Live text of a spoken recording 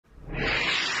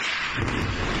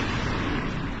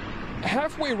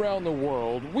Halfway around the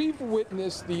world, we've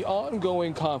witnessed the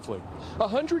ongoing conflict, a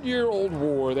 100-year-old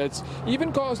war that's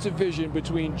even caused division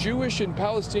between Jewish and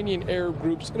Palestinian Arab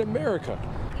groups in America.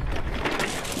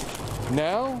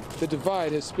 Now, the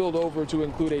divide has spilled over to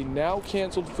include a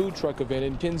now-canceled food truck event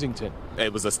in Kensington.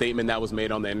 It was a statement that was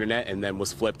made on the internet and then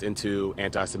was flipped into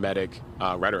anti-Semitic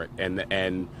rhetoric,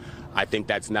 and I think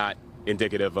that's not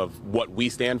indicative of what we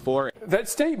stand for. That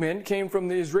statement came from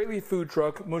the Israeli food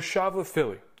truck Moshava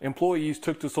Philly. Employees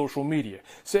took to social media,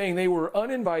 saying they were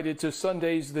uninvited to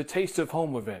Sunday's The Taste of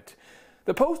Home event.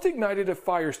 The post ignited a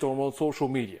firestorm on social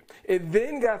media. It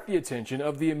then got the attention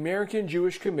of the American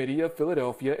Jewish Committee of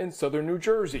Philadelphia and Southern New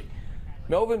Jersey.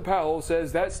 Melvin Powell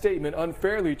says that statement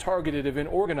unfairly targeted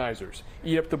event organizers,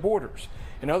 Erupts,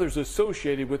 and others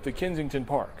associated with the Kensington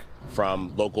Park.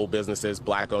 From local businesses,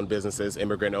 black-owned businesses,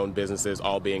 immigrant-owned businesses,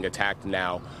 all being attacked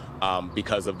now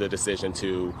because of the decision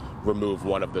to remove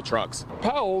one of the trucks.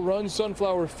 Powell runs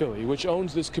Sunflower Philly, which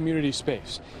owns this community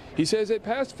space. He says at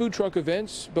past food truck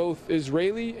events, both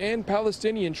Israeli and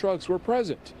Palestinian trucks were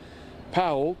present.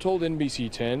 Powell told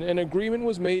NBC10 an agreement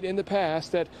was made in the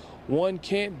past that one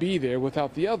can't be there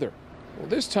without the other. Well,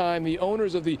 this time, the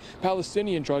owners of the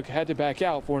Palestinian truck had to back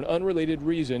out for an unrelated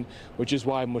reason, which is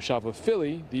why Moshava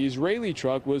Philly, the Israeli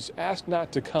truck, was asked not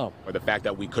to come. The fact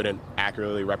that we couldn't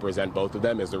accurately represent both of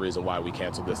them is the reason why we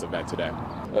canceled this event today.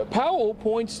 Powell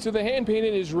points to the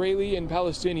hand-painted Israeli and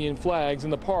Palestinian flags in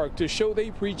the park to show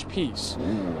they preach peace.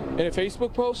 In a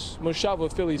Facebook post,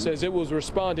 Moshava Philly says it was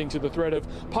responding to the threat of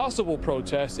possible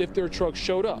protests if their truck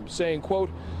showed up, saying, quote,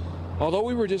 "Although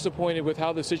we were disappointed with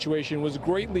how the situation was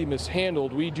greatly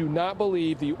mishandled, we do not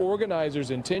believe the organizers'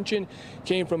 intention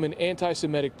came from an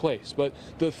anti-Semitic place, but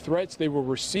the threats they were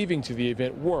receiving to the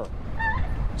event were."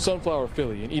 Sunflower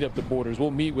Philly and Eat Up the Borders will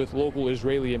meet with local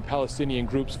Israeli and Palestinian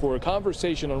groups for a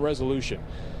conversation on resolution,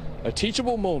 a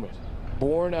teachable moment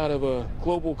born out of a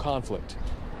global conflict.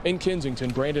 In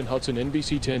Kensington, Brandon Hudson,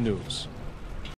 NBC10 News.